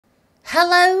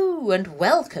Hello and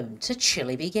welcome to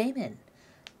Chilliby Gaming.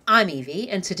 I'm Evie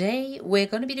and today we're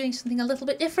going to be doing something a little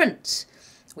bit different.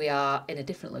 We are in a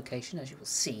different location, as you will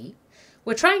see.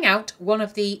 We're trying out one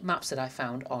of the maps that I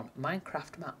found on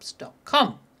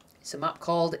minecraftmaps.com. It's a map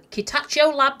called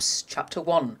Kitatcho Laboratories Chapter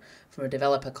 1 from a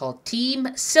developer called Team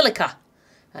Syllica.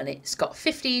 And it's got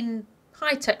 15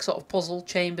 high-tech sort of puzzle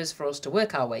chambers for us to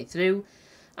work our way through.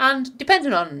 And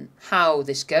depending on how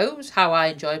this goes, how I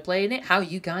enjoy playing it, how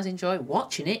you guys enjoy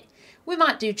watching it, we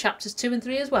might do chapters 2 and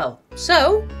 3 as well.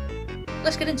 So,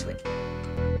 let's get into it. Here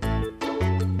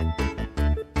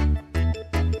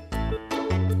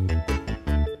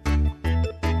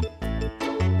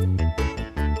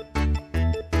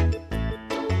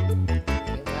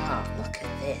we are. Look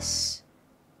at this.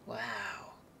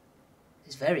 Wow.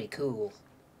 It's very cool.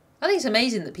 I think it's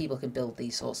amazing that people can build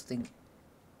these sorts of things.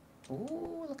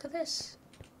 Ooh, look at this.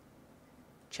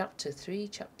 Chapter 3,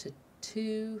 Chapter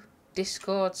 2,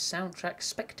 Discord, soundtrack,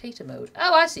 spectator mode.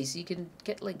 Oh, I see. So you can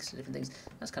get links to different things.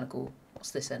 That's kind of cool.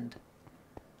 What's this end?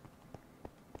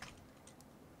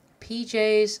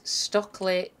 PJs,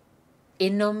 Stockley,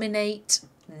 Innominate,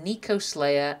 Nico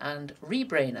Slayer, and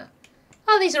Rebrainer.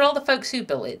 Oh, these are all the folks who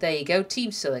built it. There you go.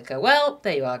 Team Syllica. Well,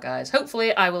 there you are, guys.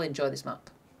 Hopefully, I will enjoy this map.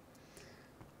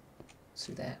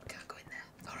 So there. We can't go in there.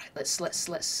 All right. Let's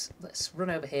run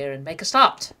over here and make a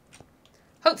start.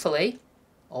 Hopefully,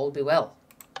 all will be well.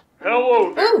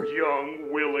 Hello there,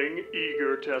 young, willing,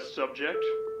 eager test subject,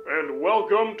 and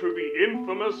welcome to the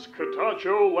infamous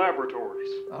Kitatcho Laboratories.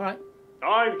 All right.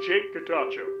 I'm Jake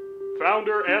Kitatcho,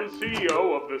 founder and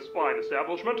CEO of this fine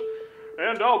establishment,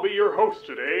 and I'll be your host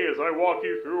today as I walk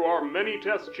you through our many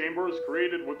test chambers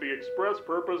created with the express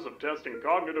purpose of testing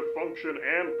cognitive function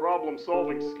and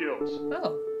problem-solving skills.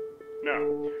 Oh. Now,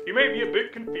 you may be a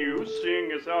bit confused,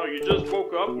 seeing as how you just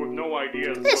woke up with no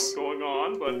idea what's going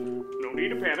on, but no need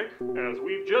to panic, as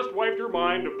we've just wiped your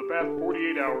mind of the past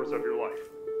 48 hours of your life.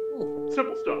 Ooh.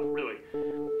 Simple stuff, really.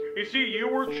 You see, you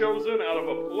were chosen out of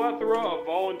a plethora of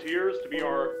volunteers to be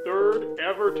our third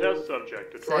ever test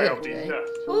subject to try out these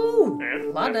tests. Ooh,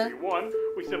 and ladder. as you won,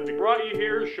 we simply brought you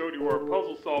here, showed you our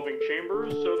puzzle-solving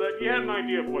chambers, so that you had an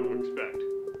idea of what to expect.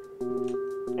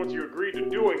 Once you agreed to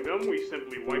doing them, we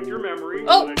simply wiped your memory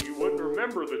so that you wouldn't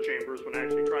remember the chambers when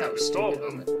actually trying to solve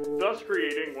them, thus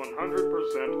creating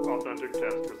 100% authentic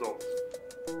test results.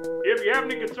 If you have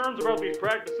any concerns about these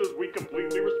practices, we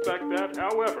completely respect that.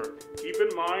 However, keep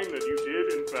in mind that you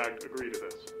did, in fact, agree to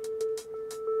this.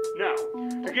 Now,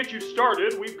 to get you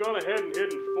started, we've gone ahead and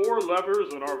hidden 4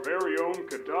 levers in our very own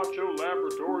Kitatcho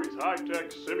Laboratories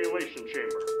high-tech simulation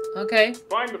chamber. Okay.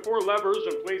 Find the 4 levers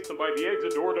and place them by the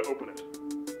exit door to open it.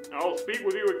 I'll speak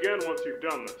with you again once you've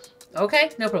done this. Okay,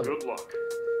 no problem. Good luck.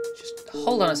 Just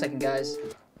hold on a second, guys.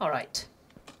 Alright.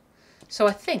 So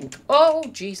I think... Oh,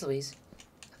 jeez Louise.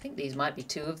 I think these might be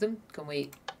 2 of them. Can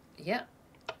we... Yeah.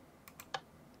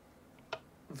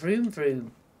 Vroom,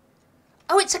 vroom.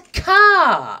 Oh, it's a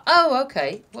car! Oh,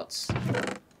 okay. What's...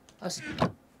 Oh, it's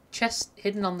a chest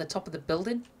hidden on the top of the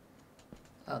building.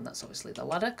 Oh, and that's obviously the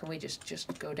ladder. Can we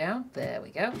just go down? There we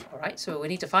go. Alright, so we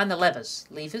need to find the levers.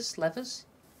 Levers?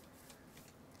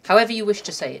 However you wish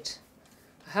to say it.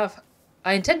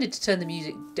 I intended to turn the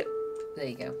music... There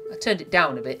you go. I turned it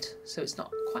down a bit, so it's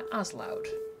not quite as loud.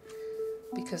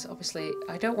 Because, obviously,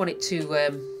 I don't want it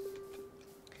to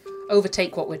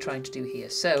overtake what we're trying to do here.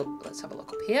 So, let's have a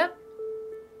look up here.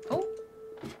 Oh.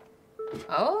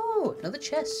 Oh, another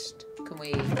chest. Can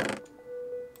we...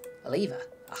 A lever.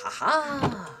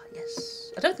 Ah-ha-ha!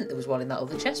 Yes. I don't think there was one in that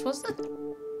other chest, was there?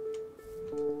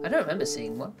 I don't remember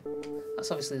seeing one.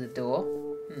 That's obviously the door.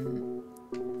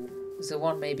 Is there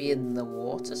one maybe in the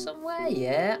water somewhere?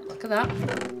 Yeah, look at that.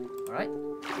 Alright.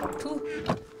 Cool.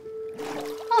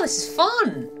 Oh, this is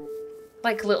fun!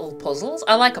 Like little puzzles.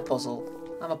 I like a puzzle.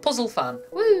 I'm a puzzle fan.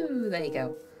 Woo! There you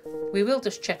go. We will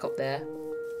just check up there.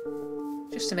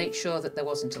 Just to make sure that there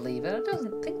wasn't a lever. I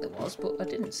don't think there was, but I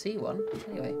didn't see one.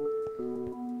 Anyway.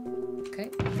 Okay.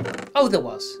 Oh, there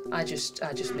was. I just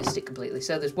missed it completely.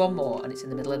 So there's one more, and it's in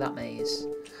the middle of that maze.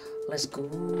 Let's go.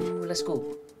 Let's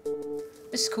go.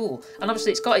 This is cool. And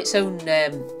obviously it's got its own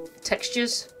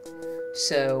textures.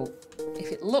 So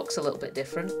if it looks a little bit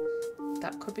different,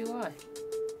 that could be why.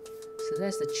 So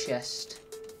there's the chest.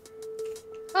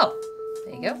 Oh,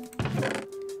 there you go.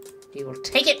 You will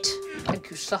take it. Thank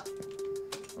you, sir.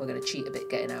 We're going to cheat a bit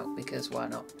getting out because why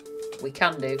not? We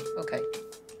can do. Okay.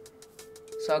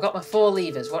 So I got my 4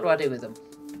 levers. What do I do with them?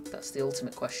 That's the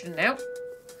ultimate question now.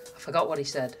 I forgot what he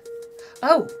said.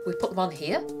 Oh, we put them on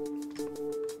here.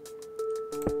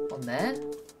 One there.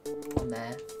 One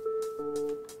there.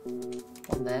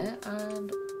 One there.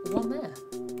 And one there.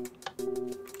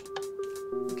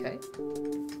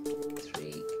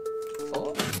 3,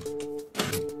 4.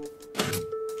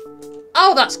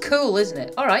 Oh, that's cool, isn't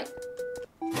it? Alright.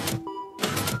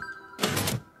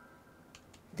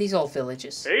 These old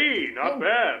villagers. Hey, not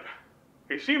bad.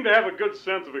 You seem to have a good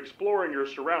sense of exploring your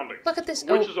surroundings. Look at this.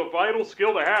 Which is a vital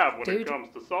skill to have when Dude. it comes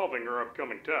to solving our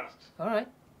upcoming tests. Alright.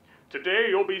 Today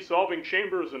you'll be solving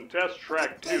chambers in test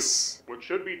track 2, This. which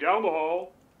should be down the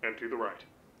hall and to the right.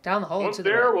 Down the hall and Once to the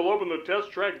there, right. we'll open the test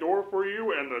track door for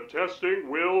you and the testing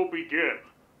will begin.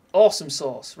 Awesome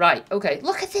sauce. Right, okay.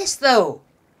 Look at this, though.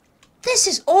 This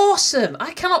is awesome.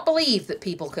 I cannot believe that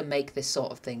people can make this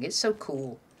sort of thing. It's so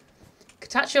cool.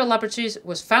 Kitatcho Laboratories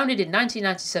was founded in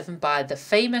 1997 by the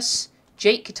famous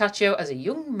Jake Kitatcho. As a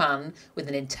young man with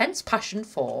an intense passion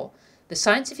for the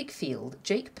scientific field,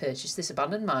 Jake purchased this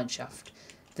abandoned mineshaft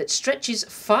that stretches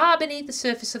far beneath the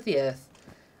surface of the Earth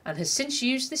and has since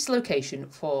used this location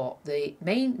for the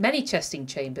many testing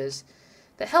chambers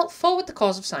that helped forward the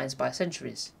cause of science by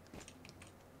centuries.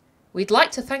 We'd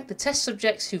like to thank the test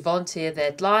subjects who volunteer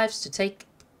their lives to take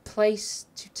place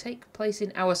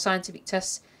in our scientific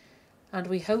tests, and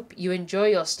we hope you enjoy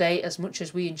your stay as much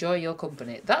as we enjoy your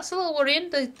company. That's a little worrying,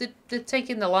 the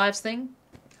taking the lives thing.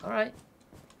 Alright.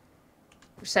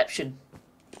 Reception.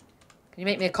 Can you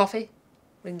make me a coffee?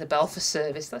 Ring the bell for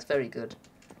service. That's very good.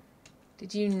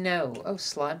 Did you know? Oh,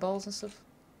 slime balls and stuff.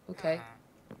 Okay.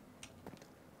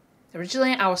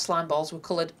 Originally, our slime balls were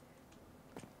coloured.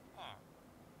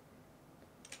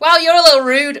 Wow, you're a little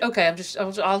rude. Okay,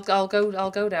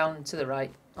 I'll go down to the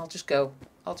right. I'll just go.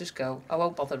 I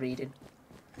won't bother reading.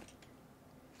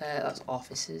 That's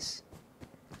offices.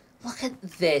 Look at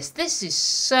this. This is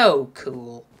so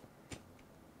cool.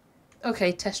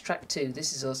 Okay, test track 2.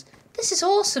 This is us. This is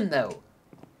awesome, though.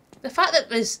 The fact that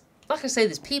there's, like I say,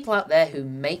 there's people out there who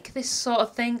make this sort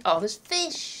of thing. Oh, there's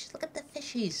fish. Look at the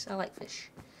fishies. I like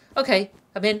fish. Okay,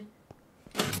 I'm in.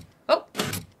 Oh.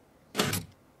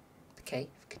 Okay,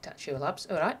 Kitatcho Labs.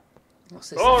 Alright. What's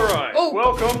this? Alright, Oh.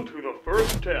 welcome to the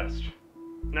first test.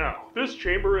 Now, this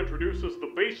chamber introduces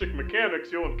the basic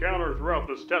mechanics you'll encounter throughout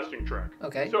this testing track.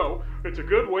 Okay. So, it's a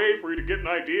good way for you to get an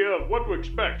idea of what to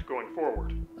expect going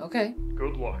forward. Okay.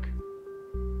 Good luck.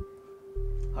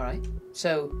 Alright.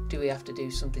 So, do we have to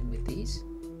do something with these?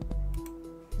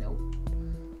 No.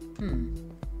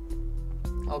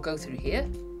 I'll go through here.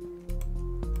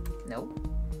 No.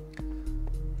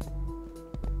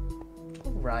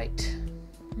 Right.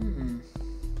 In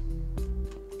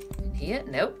here?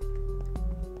 Nope.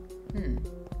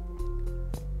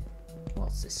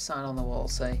 What's this sign on the wall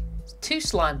say? It's 2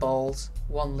 slime balls,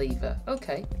 1 lever.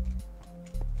 Okay.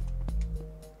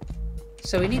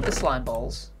 So we need the slime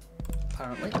balls,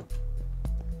 apparently.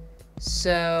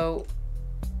 So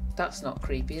that's not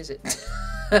creepy, is it?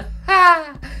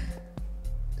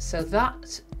 So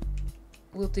that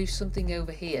will do something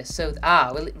over here. So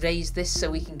will it raise this so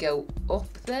we can go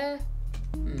up there?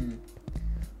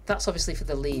 That's obviously for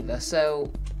the lever.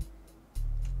 So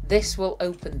this will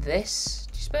open this,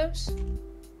 do you suppose?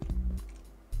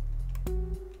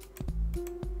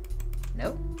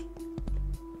 No?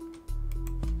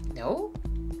 No?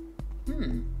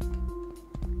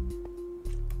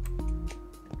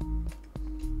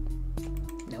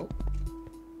 No.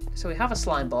 So we have a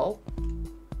slime ball.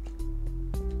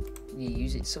 Can you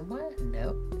use it somewhere?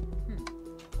 No.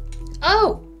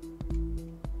 Oh!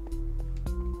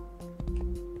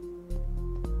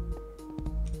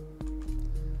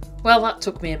 Well, that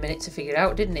took me a minute to figure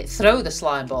out, didn't it? Throw the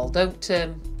slime ball. Don't,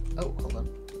 oh, hold on.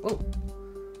 Whoa.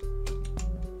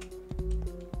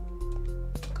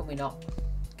 Can we not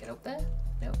get up there?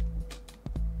 No.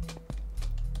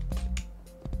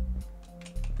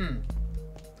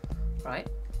 Right.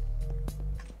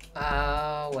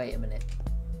 Wait a minute.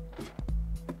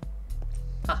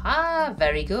 Haha,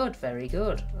 very good, very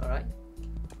good. Alright.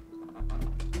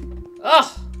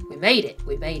 Oh! We made it,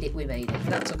 we made it, we made it.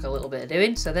 That took a little bit of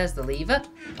doing. So there's the lever.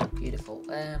 Beautiful.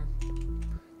 Can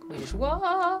we just... What?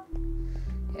 Yeah,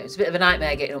 it was a bit of a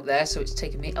nightmare getting up there, so it's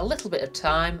taken me a little bit of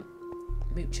time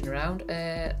mooching around.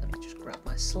 Let me just grab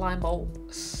my slime ball.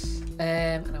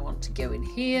 And I want to go in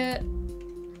here.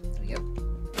 There we go.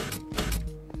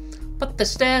 Put the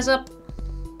stairs up.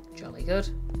 Jolly good.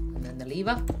 And then the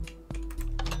lever.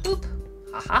 Boop.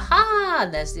 Ha ha ha!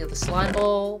 And there's the other slime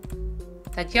ball.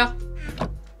 Thank you.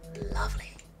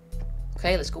 Lovely.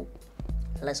 Okay, let's go.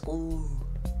 Let's go.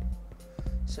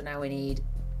 So now we need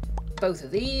both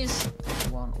of these.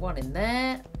 One in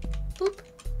there. Boop.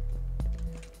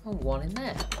 And one in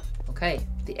there. Okay,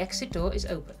 the exit door is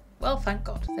open. Well, thank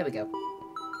God. There we go.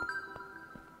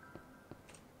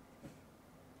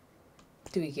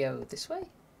 Do we go this way?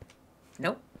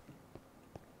 Nope.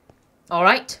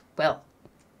 Alright, Well.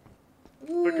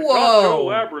 The Kitatcho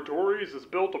Laboratories is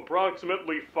built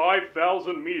approximately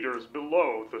 5,000 meters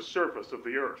below the surface of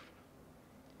the Earth.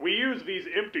 We use these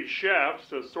empty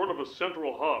shafts as sort of a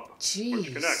central hub,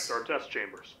 which connects our test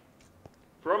chambers.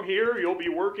 From here, you'll be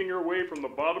working your way from the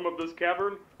bottom of this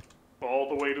cavern all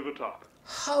the way to the top.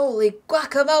 Holy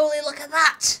guacamole, look at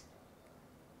that!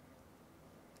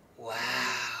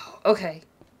 Wow. Okay.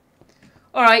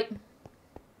 Alright.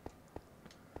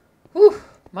 Whew.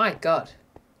 My god.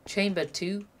 Chamber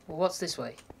 2. Well, what's this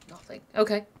way? Nothing.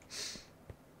 Okay.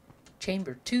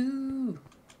 Chamber 2.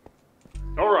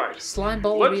 Alright. Slime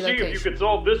ball Let's relocation. see if you can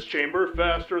solve this chamber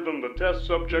faster than the test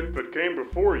subject that came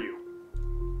before you.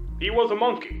 He was a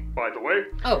monkey, by the way.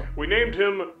 Oh. We named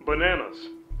him Bananas.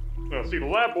 Now, see, the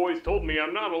lab boys told me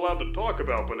I'm not allowed to talk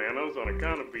about bananas on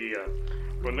account of the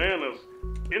bananas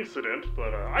incident,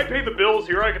 but I pay the bills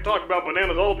here. I can talk about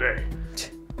bananas all day.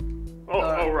 Oh,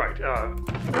 all right.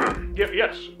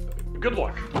 Yes. Good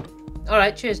luck. All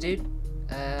right. Cheers, dude.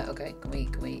 Okay. Can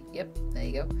we? Yep. There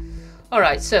you go. All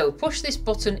right. So push this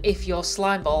button if your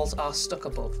slime balls are stuck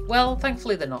above. Well,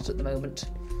 thankfully they're not at the moment.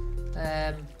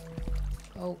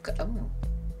 Okay. Oh.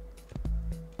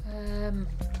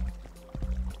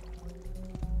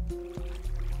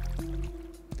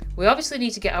 We obviously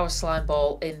need to get our slime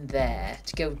ball in there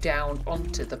to go down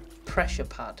onto the pressure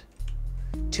pad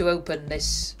to open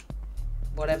this,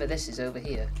 whatever this is over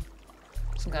here.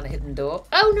 Some kind of hidden door.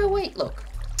 Oh, no, wait, look.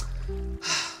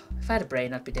 If I had a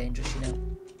brain, I'd be dangerous, you know.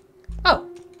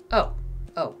 Oh,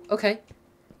 okay.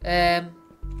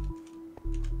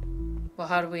 Well,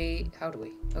 how do we?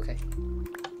 Okay.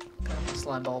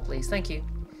 Slime ball, please. Thank you.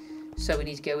 So we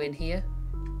need to go in here.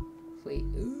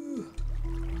 Ooh.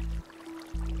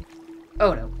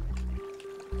 Oh no.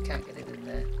 I can't get it in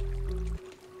there.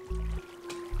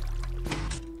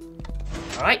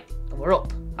 Alright, and we're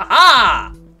up.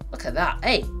 Aha! Look at that.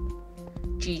 Hey.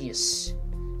 Genius.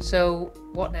 So,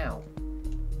 what now?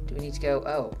 Do we need to go?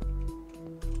 Oh.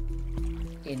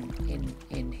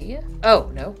 In here? Oh,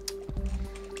 no.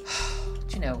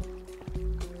 Do you know?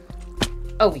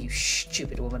 Oh, you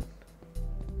stupid woman.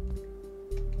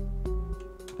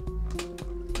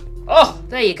 Oh,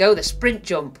 there you go, the sprint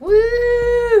jump. Woo!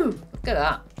 Look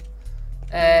at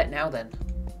that. Now then.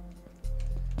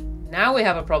 Now we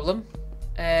have a problem.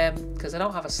 Because I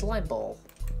don't have a slime ball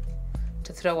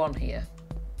to throw on here.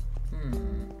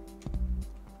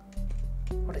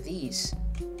 What are these?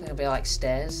 They're going to be like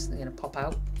stairs. They're going to pop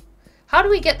out. How do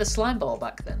we get the slime ball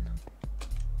back then?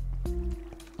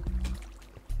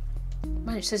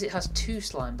 Man, it says it has 2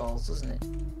 slime balls, doesn't it?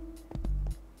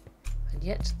 And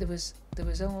yet there was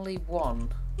only one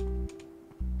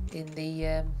in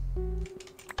the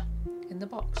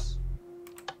box.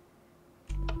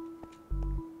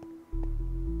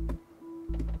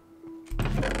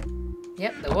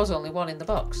 Yep, there was only one in the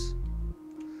box.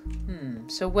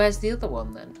 So where's the other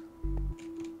one then?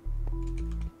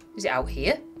 Is it out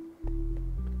here?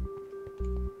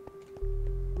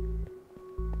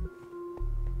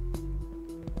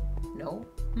 No.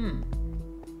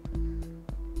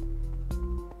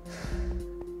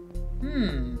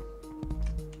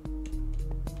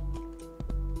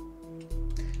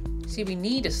 See, we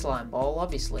need a slime ball,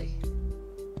 obviously.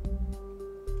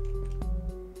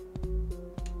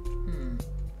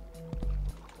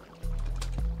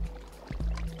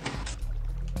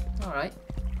 Alright.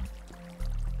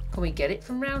 Can we get it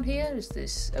from round here? Is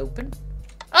this open?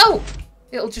 Oh!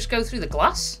 It'll just go through the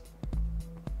glass?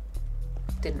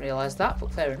 Didn't realise that,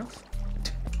 but fair enough.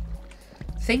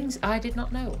 Things I did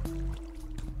not know.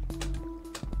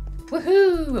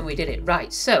 Woohoo! And we did it.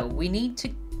 Right, so we need to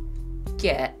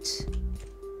get...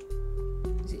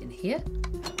 Is it in here?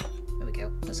 There we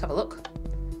go. Let's have a look.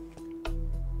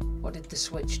 What did the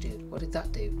switch do? What did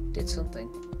that do? Did something.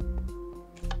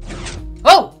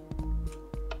 Oh!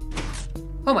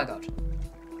 Oh my god.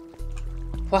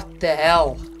 What the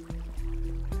hell?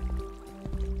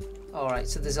 Alright,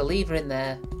 so there's a lever in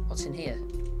there. What's in here?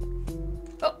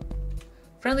 Oh!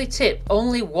 Friendly tip.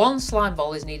 Only one slime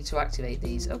ball is needed to activate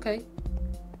these. Okay.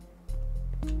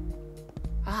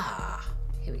 Ah,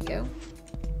 here we go.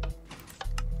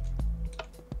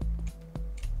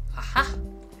 Aha!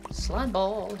 Slime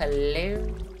ball. Hello.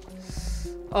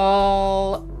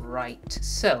 Alright,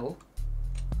 so...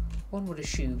 one would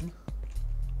assume...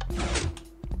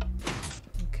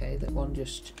 Okay, that one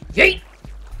just... Yeet!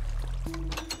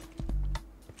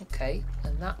 Okay,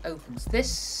 and that opens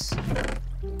this,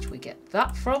 which we get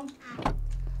that from.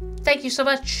 Thank you so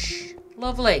much.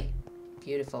 Lovely.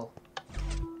 Beautiful.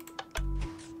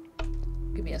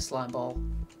 Give me a slime ball.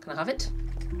 Can I have it?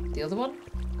 The other one?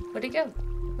 Where'd it go?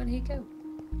 Where did it go?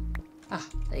 Ah,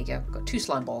 there you go. Got 2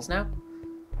 slime balls now.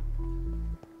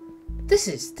 This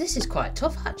is quite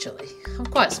tough, actually. I'm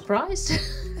quite surprised.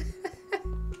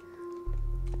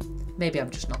 Maybe I'm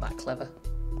just not that clever.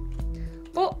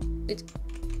 But it.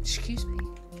 Excuse me.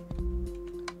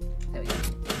 There we go.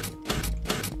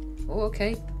 Oh,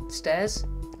 okay. Stairs. A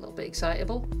little bit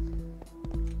excitable.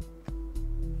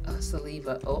 Oh, that's the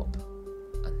lever up.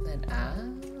 And then,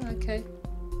 okay.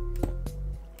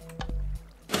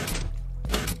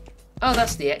 Oh,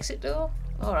 that's the exit door?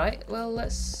 Alright, well,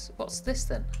 what's this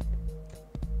then?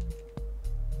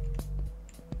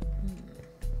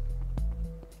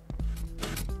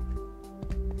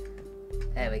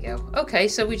 There we go. Okay,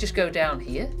 so we just go down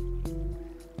here.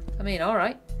 I mean,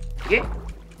 alright. Yeah.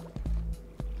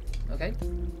 Okay.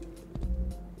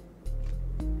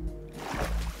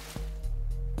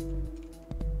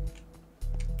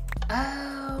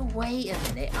 Oh, wait a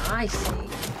minute. I see.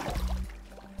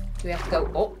 Do we have to go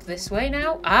up this way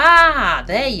now? Ah,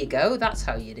 there you go. That's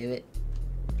how you do it.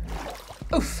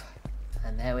 Oof.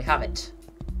 And there we have it.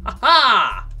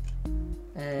 Ha-ha!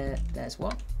 There's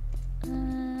one.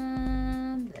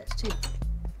 And there's 2.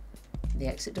 The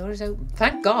exit door is open.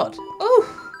 Thank God.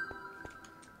 Oh!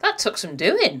 That took some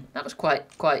doing. That was quite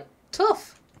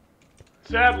tough.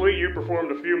 Sadly, you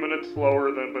performed a few minutes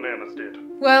slower than Bananas did.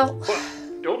 Well... But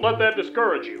don't let that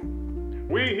discourage you.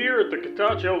 We here at the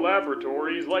Kitatcho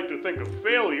Laboratories like to think of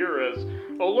failure as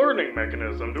a learning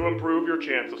mechanism to improve your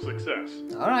chance of success.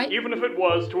 Alright. Even if it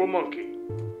was to a monkey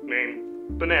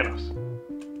named Bananas.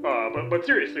 But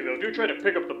seriously though, do try to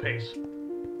pick up the pace.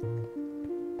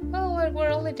 Well, we're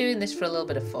only doing this for a little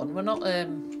bit of fun. We're not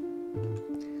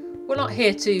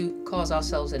here to cause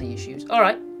ourselves any issues.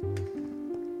 Alright.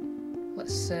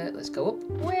 Let's go up.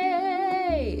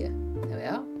 Way! There we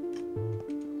are.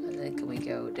 And then can we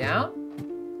go down?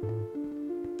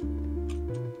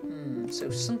 So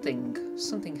something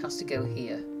has to go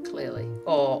here, clearly.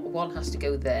 Or one has to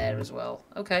go there as well.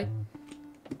 Okay.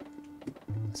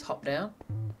 Let's hop down.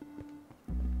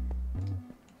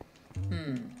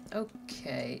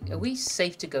 Okay. Are we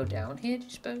safe to go down here, do you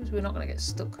suppose? We're not going to get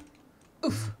stuck.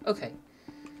 Oof. Okay.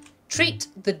 Treat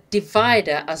the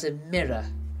divider as a mirror.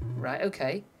 Right,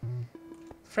 okay.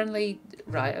 Friendly...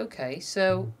 Right, okay.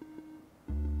 So,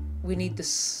 we need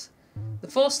this... The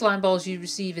 4 slime balls you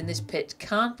receive in this pit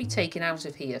can't be taken out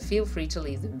of here. Feel free to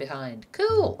leave them behind.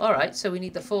 Cool. Alright, so we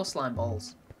need the 4 slime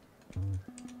balls.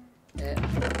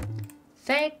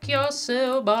 Thank you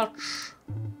so much.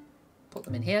 Put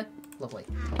them in here. Lovely.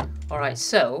 Alright,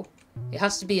 so it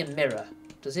has to be a mirror.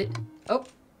 Does it? Oh,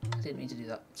 I didn't mean to do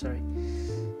that. Sorry.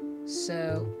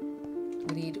 So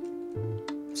we need...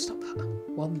 Stop that.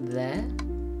 One there.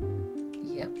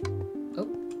 Yep. Oh.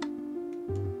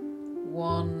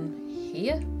 One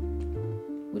here,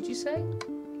 would you say?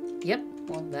 Yep,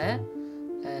 one there.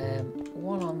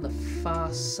 One on the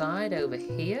far side over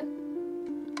here.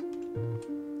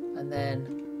 And then,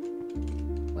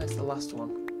 where's the last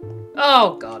one?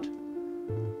 Oh, God.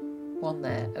 One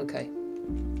there, okay.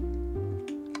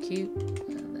 Cute.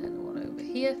 And then one over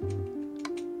here.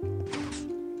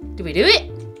 Did we do it?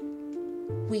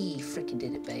 We freaking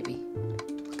did it, baby.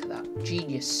 Look at that.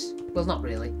 Genius. Well, not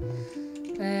really.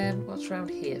 What's around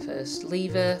here first?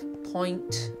 Lever,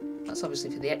 point. That's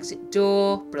obviously for the exit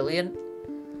door. Brilliant.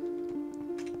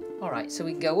 Alright, so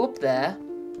we can go up there.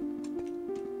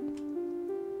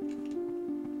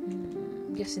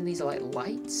 I'm guessing these are like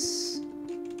lights.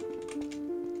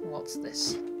 What's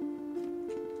this?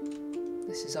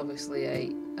 This is obviously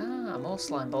a... Ah, more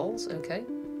slime balls. Okay.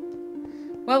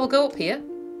 Well, we'll go up here.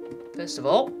 First of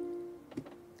all.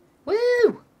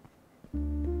 Woo!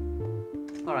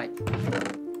 Alright.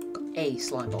 Got a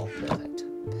slime ball. Perfect.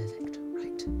 Perfect.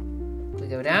 Right. Can we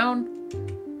go down?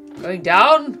 Going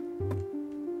down!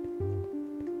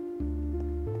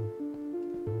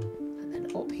 And then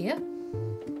up here.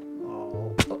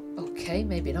 Oh, okay,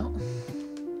 maybe not.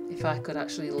 If I could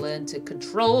actually learn to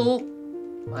control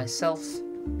myself.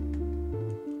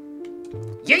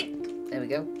 Yeet! There we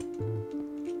go.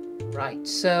 Right,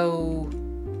 so...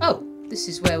 Oh, this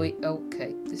is where we...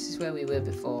 Okay, this is where we were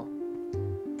before.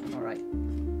 Alright.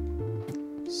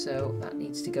 So, that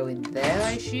needs to go in there,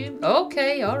 I assume?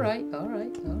 Okay, alright,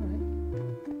 alright, alright.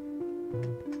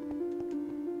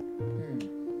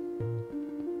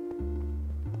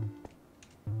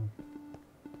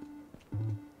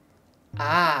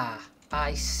 Ah,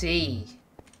 I see.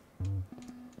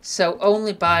 So,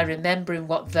 only by remembering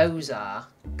what those are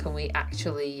can we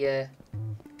actually...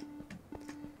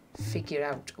 figure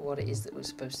out what it is that we're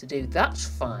supposed to do. That's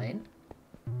fine.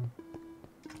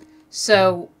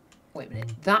 So, wait a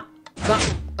minute. That,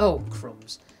 oh,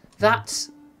 crumbs. That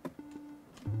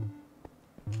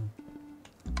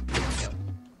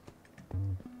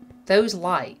those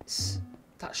lights,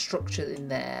 that structure in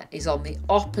there, is on the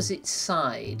opposite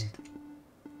side,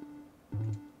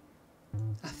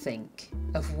 I think,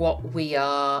 of what we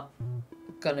are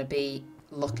going to be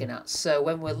looking at. So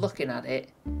when we're looking at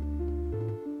it,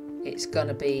 it's going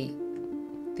to be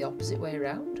the opposite way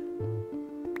around,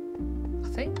 I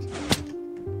think.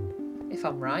 If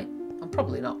I'm right. I'm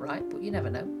probably not right, but you never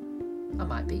know. I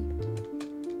might be.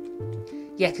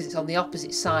 Yeah, because it's on the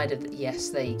opposite side of the... Yes,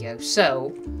 there you go.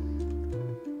 So,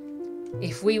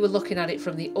 if we were looking at it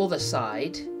from the other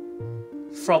side,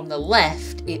 from the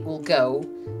left, it will go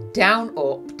down,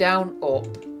 up, down, up,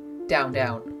 down,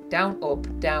 down. Down, up,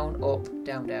 down, up,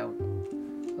 down, down.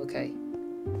 Okay.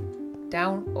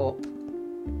 Down, up,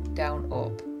 down,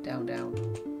 up, down, down.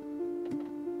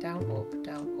 Down, up,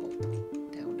 down, up,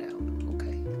 down, down.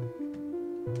 Okay.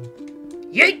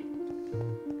 Yeet!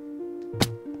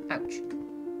 Ouch.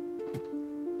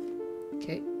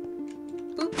 Okay.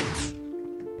 Boop.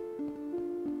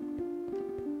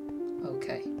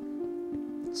 Okay.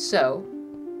 So,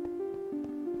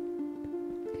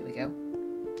 here we go.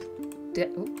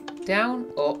 Down,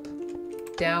 up,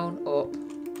 down, up,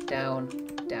 down,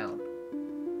 down.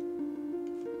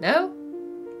 No?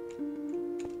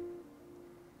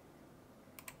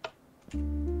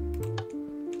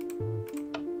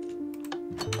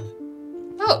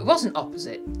 Oh, it wasn't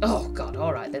opposite. Oh, God,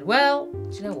 alright then. Well,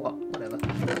 do you know what? Whatever.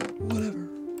 Whatever.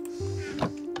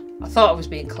 I thought I was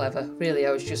being clever. Really,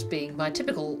 I was just being my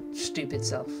typical stupid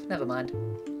self. Never mind.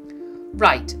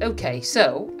 Right, okay,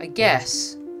 so, I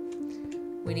guess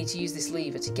we need to use this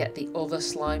lever to get the other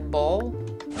slime ball.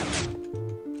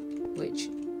 Which...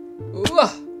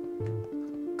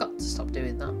 got to stop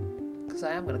doing that. Because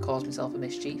I am going to cause myself a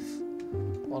mischief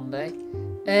one day.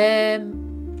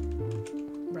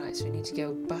 Right, so we need to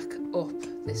go back up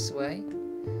this way.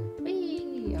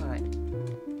 Whee! Alright.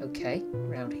 Okay,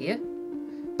 around here.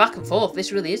 Back and forth.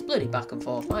 This really is bloody back and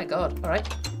forth. My God. Alright.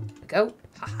 Go.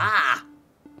 Ha-ha!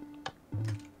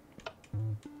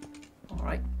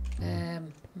 Alright.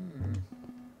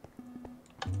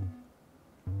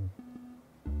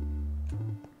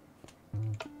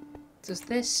 Does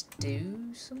this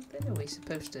do something? Are we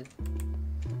supposed to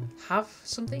have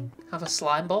something? Have a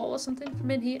slime ball or something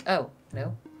from in here? Oh,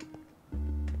 no.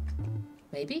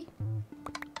 Maybe?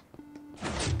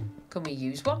 Can we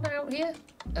use one out here?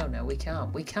 Oh no, we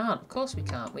can't. We can't. Of course we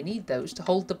can't. We need those to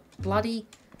hold the bloody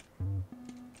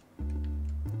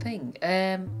thing.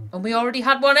 And we already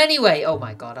had one anyway. Oh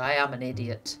my God, I am an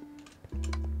idiot.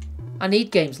 I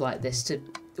need games like this to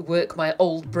work my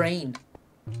old brain.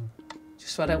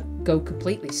 Just so I don't go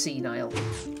completely senile.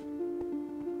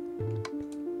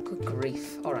 Good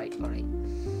grief. Alright, alright.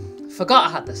 Forgot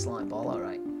I had the slime ball.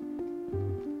 Alright.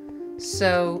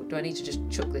 So, do I need to just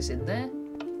chuck this in there?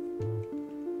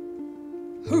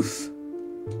 Hoof!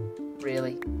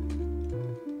 Really?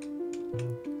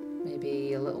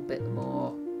 Maybe a little bit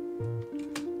more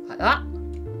like that?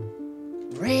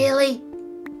 Really?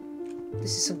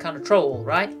 This is some kind of troll,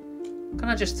 right? Can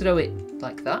I just throw it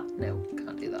like that? No,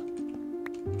 can't do that.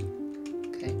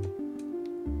 Okay.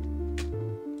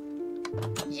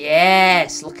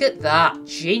 Yes! Look at that!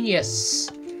 Genius!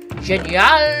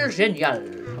 Genial! Genial!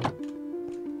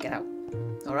 Get out.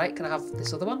 Alright, can I have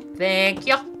this other one? Thank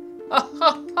you! Oh,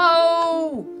 ho,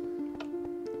 ho!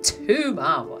 Too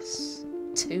marvellous.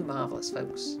 Too marvellous,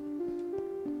 folks.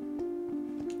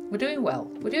 We're doing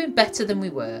well. We're doing better than we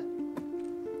were.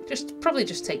 Probably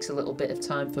just takes a little bit of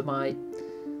time for my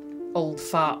old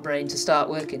fart brain to start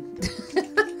working.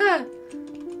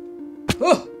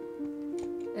 Oh!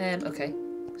 Okay.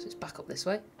 So it's back up this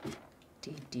way.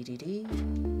 Dee.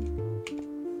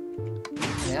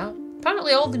 Yeah.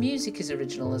 Apparently all the music is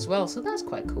original as well, so that's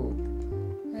quite cool.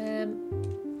 And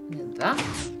that.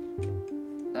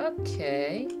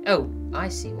 Okay. Oh, I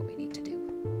see what we need to do.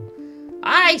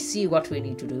 I see what we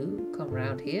need to do. Come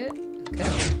around here. Okay.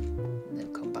 And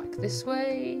then come back this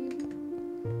way.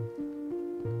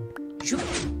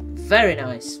 Very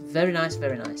nice. Very nice,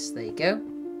 very nice. There you go.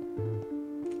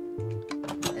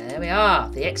 There we are.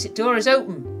 The exit door is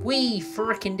open. We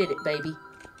frickin' did it, baby.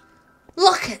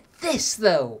 Look at this,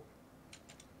 though.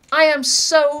 I am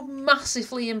so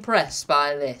massively impressed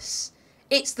by this.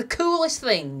 It's the coolest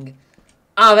thing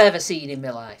I've ever seen in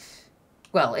my life.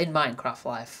 Well, in Minecraft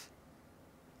life.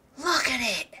 Look at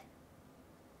it.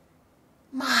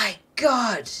 My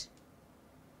God.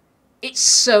 It's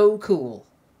so cool.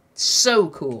 So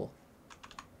cool.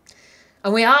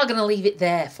 And we are going to leave it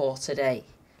there for today.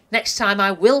 Next time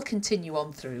I will continue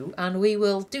on through and we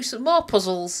will do some more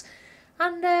puzzles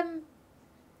and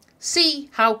see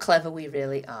how clever we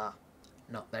really are.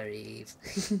 not very...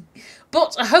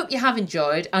 But I hope you have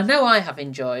enjoyed. I know I have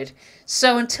enjoyed.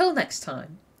 So until next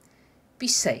time, be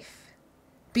safe,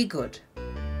 be good,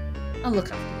 and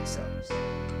look after yourselves.